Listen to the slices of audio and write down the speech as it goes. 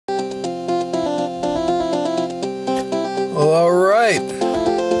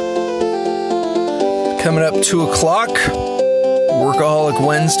Coming up 2 o'clock, Work-A-Holic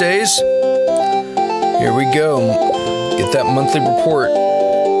Wednesdays. Here we go. Get that monthly report.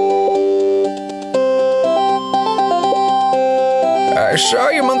 I saw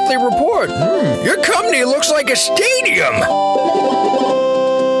your monthly report. Your company looks like a stadium.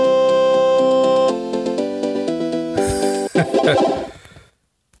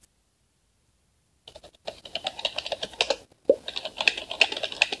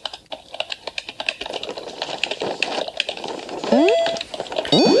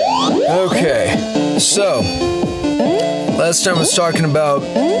 Okay, so last time I was talking about,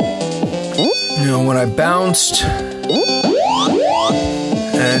 when I bounced and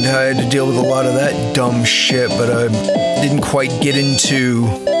I had to deal with a lot of that dumb shit, but I didn't quite get into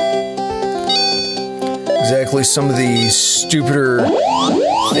exactly some of the stupider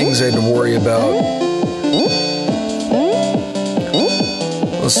things I had to worry about.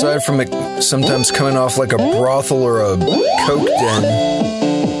 Well, aside from it sometimes coming off like a brothel or a coke den,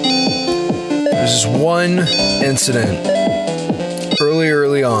 there's this one incident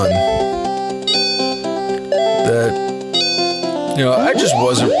early on that, I just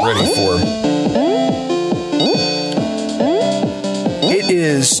wasn't ready for. It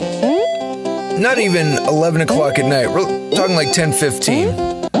is not even 11 o'clock at night. We're talking like 10:15.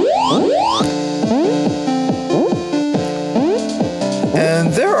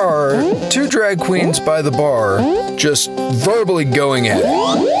 And there are 2 drag queens by the bar just verbally going at it.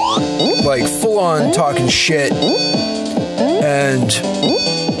 Like full on talking shit and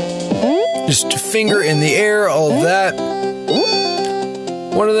just finger in the air, all of that.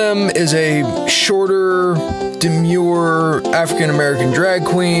 One of them is a shorter, demure African-American drag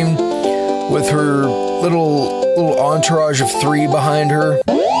queen with her little entourage of 3 behind her.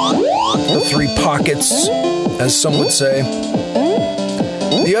 Or 3 pockets, as some would say.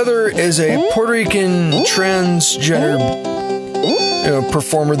 The other is a Puerto Rican transgender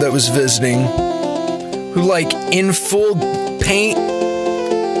performer that was visiting, who, like, in full paint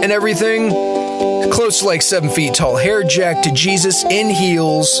and everything, close to like 7 feet tall, hair jacked to Jesus, in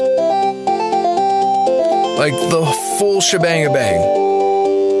heels, like the full shebang-a-bang.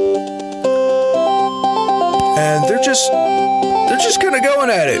 And they're just kind of going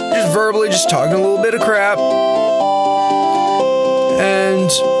at it, just verbally, just talking a little bit of crap. And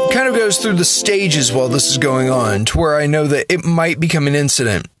kind of goes through the stages while this is going on, to where I know that it might become an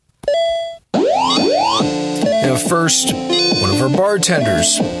incident. First, one of our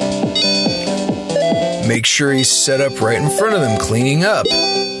bartenders. Make sure he's set up right in front of them, cleaning up.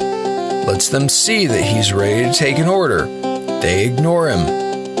 Lets them see that he's ready to take an order. They ignore him.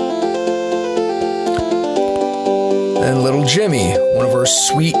 Then little Jimmy, one of our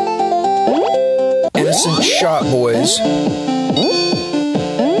sweet, innocent shot boys,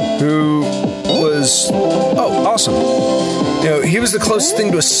 who was, awesome. He was the closest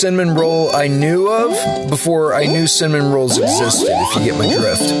thing to a cinnamon roll I knew of before I knew cinnamon rolls existed, if you get my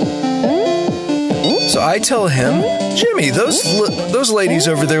drift. So I tell him, Jimmy, those ladies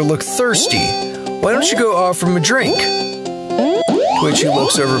over there look thirsty. Why don't you go offer them a drink? To which he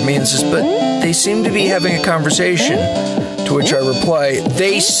looks over at me and says, but they seem to be having a conversation. To which I reply,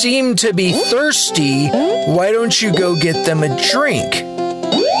 they seem to be thirsty. Why don't you go get them a drink?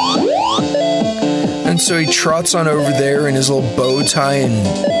 And so he trots on over there in his little bow tie and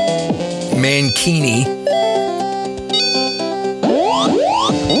mankini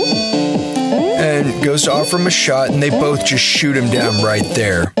and goes to offer him a shot, and they both just shoot him down right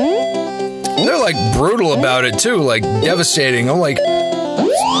there. They're like brutal about it too, like devastating. I'm like,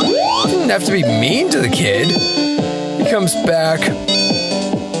 you didn't have to be mean to the kid. He comes back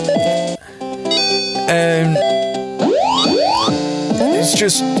and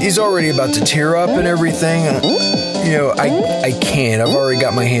he's already about to tear up and everything. I can't. I've already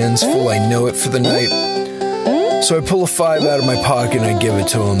got my hands full. I know it for the night. So I pull a 5 out of my pocket and I give it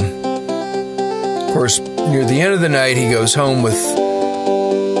to him. Of course, near the end of the night, he goes home with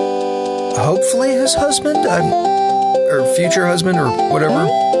hopefully his husband, or future husband, or whatever.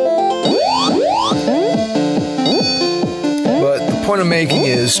 But the point I'm making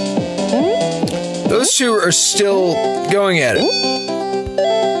is, those 2 are still going at it.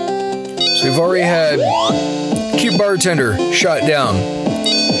 So we've already had cute bartender shot down,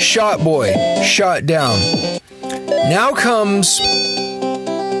 shot boy shot down. Now comes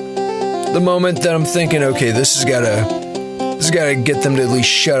the moment that I'm thinking, okay, this has gotta get them to at least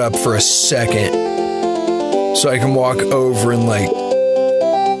shut up for a second, so I can walk over and like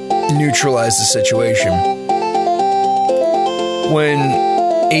neutralize the situation. When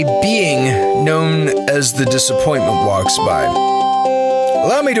a being known as the Disappointment walks by.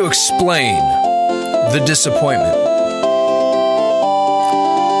 Allow me to explain. the disappointment.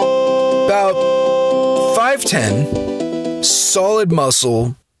 About 5'10", solid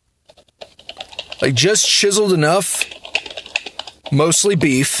muscle, like just chiseled enough, mostly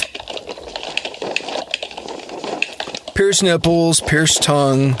beef, pierced nipples, pierced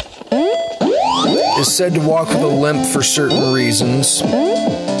tongue, is said to walk with a limp for certain reasons.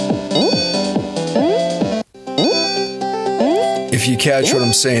 If you catch what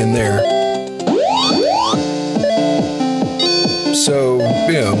I'm saying there. So,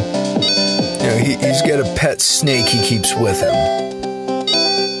 he's got a pet snake he keeps with him.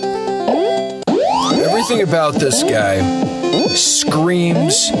 Everything about this guy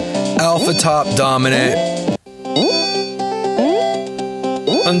screams alpha top dominant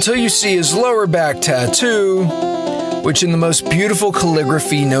until you see his lower back tattoo, which in the most beautiful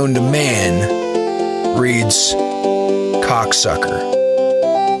calligraphy known to man reads cocksucker.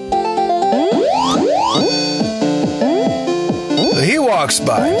 So he walks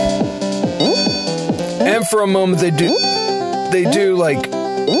by, and for a moment they do like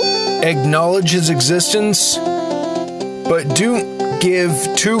acknowledge his existence, but do give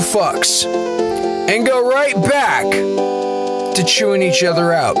two fucks and go right back to chewing each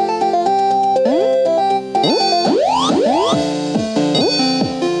other out.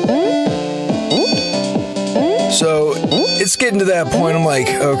 So it's getting to that point. I'm like,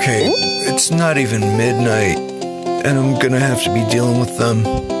 okay, it's not even midnight, and I'm gonna have to be dealing with them.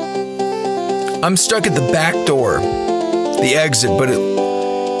 I'm stuck at the back door, the exit,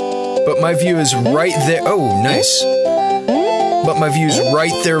 but my view is right there. Oh, nice. But my view is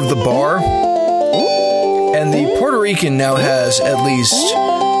right there of the bar, and the Puerto Rican now has at least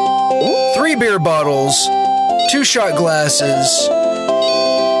 3 beer bottles, 2 shot glasses,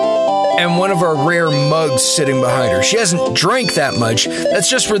 and one of our rare mugs sitting behind her. She hasn't drank that much. That's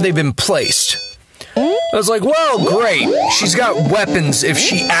just where they've been placed. I was like, well, great. She's got weapons if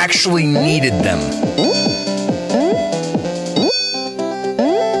she actually needed them.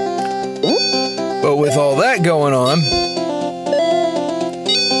 But with all that going on,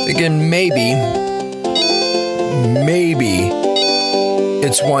 again, maybe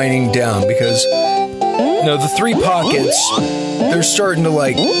it's winding down because, the 3 pockets, they're starting to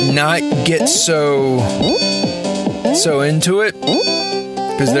like not get so into it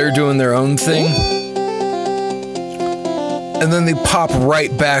because they're doing their own thing, and then they pop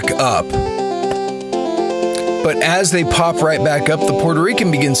right back up. But as they pop right back up, the Puerto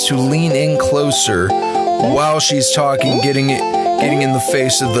Rican begins to lean in closer while she's talking, getting in the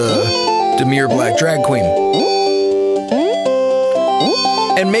face of the demure black drag queen,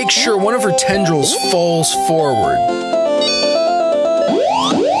 and make sure one of her tendrils falls forward.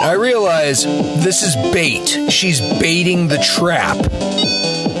 I realize this is bait. She's baiting the trap.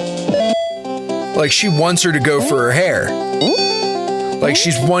 Like she wants her to go for her hair. Like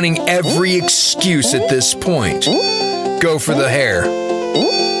she's wanting every excuse at this point. Go for the hair.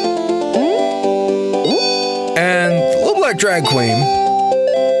 And the little black drag queen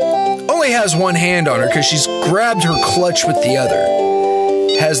only has one hand on her because she's grabbed her clutch with the other.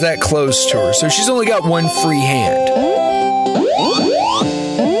 Has that close to her. So she's only got one free hand.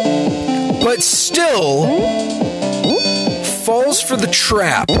 But still falls for the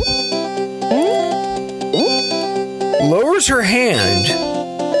trap. Lowers her hand,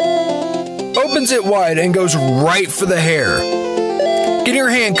 opens it wide, and goes right for the hair. Getting her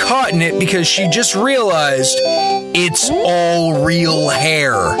hand caught in it because she just realized it's all real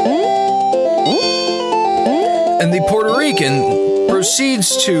hair. And the Puerto Rican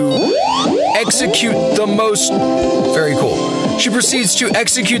proceeds to execute the most... Very cool. She proceeds to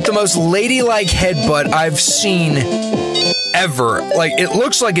execute the most ladylike headbutt I've seen ever. Like, it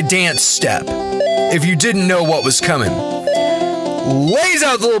looks like a dance step. If you didn't know what was coming. Lays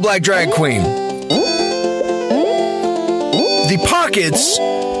out the little black drag queen. The pockets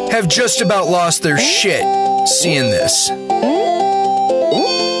have just about lost their shit seeing this.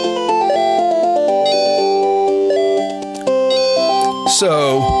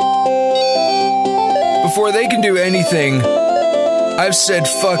 So, before they can do anything, I've said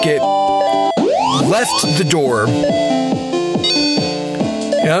fuck it, left the door.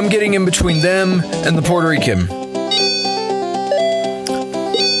 And I'm getting in between them and the Puerto Rican.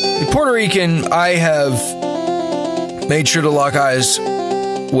 The Puerto Rican I have made sure to lock eyes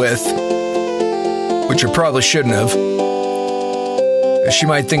with, which I probably shouldn't have. She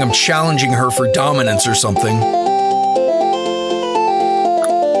might think I'm challenging her for dominance or something.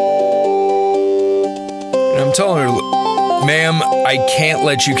 And I'm telling her, ma'am, I can't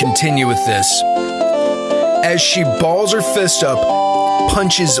let you continue with this. As she balls her fist up,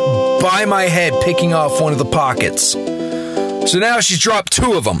 punches by my head, picking off one of the pockets. So now she's dropped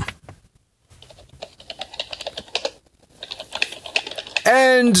 2 of them.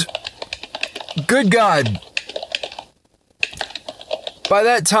 And, good God, by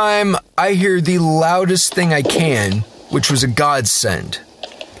that time, I hear the loudest thing I can, which was a godsend.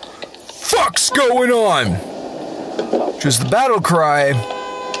 Fuck's going on? Which was the battle cry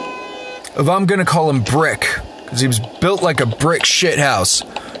of I'm gonna call him Brick, because he was built like a brick shithouse.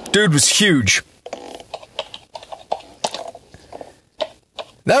 Dude was huge.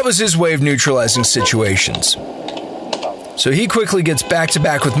 That was his way of neutralizing situations. So he quickly gets back to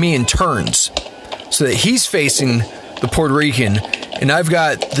back with me in turns, so that he's facing the Puerto Rican, and I've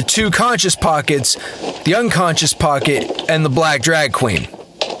got the 2 conscious pockets, the unconscious pocket, and the black drag queen.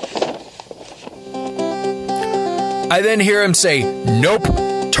 I then hear him say, nope,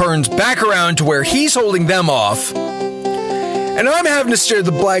 turns back around to where he's holding them off, and I'm having to stare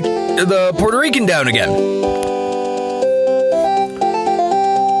the Puerto Rican down again.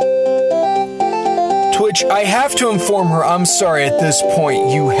 Which I have to inform her, I'm sorry, at this point,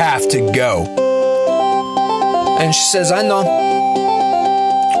 you have to go. And she says, I know.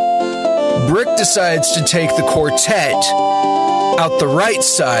 Brick decides to take the quartet out the right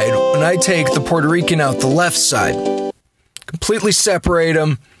side, and I take the Puerto Rican out the left side. Completely separate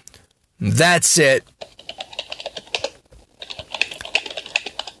them. That's it.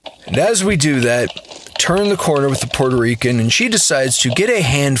 And as we do that, turn the corner with the Puerto Rican, and she decides to get a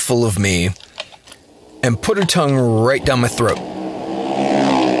handful of me and put her tongue right down my throat.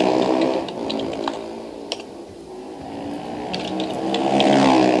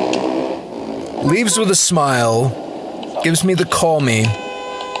 Leaves with a smile, gives me the call me,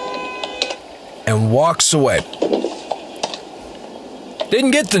 and walks away.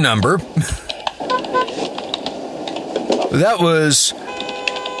 Didn't get the number. That was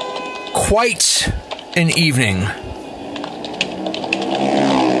quite an evening.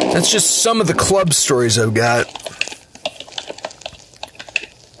 That's just some of the club stories I've got.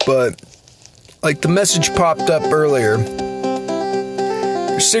 But, like the message popped up earlier,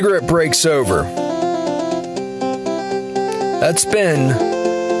 your cigarette break's over. That's been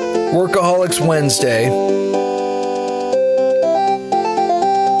Work-A-Holic's Wednesday.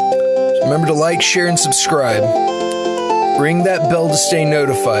 So remember to like, share, and subscribe. Ring that bell to stay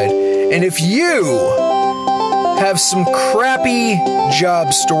notified. And if you have some crappy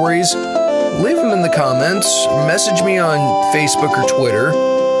job stories, leave them in the comments, message me on Facebook or Twitter,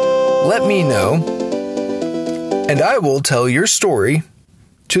 let me know, and I will tell your story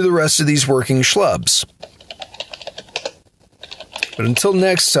to the rest of these working schlubs. But until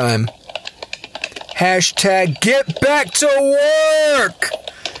next time, hashtag get back to work!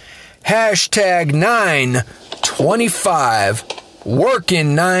 Hashtag 925,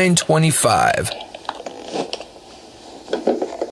 working 925.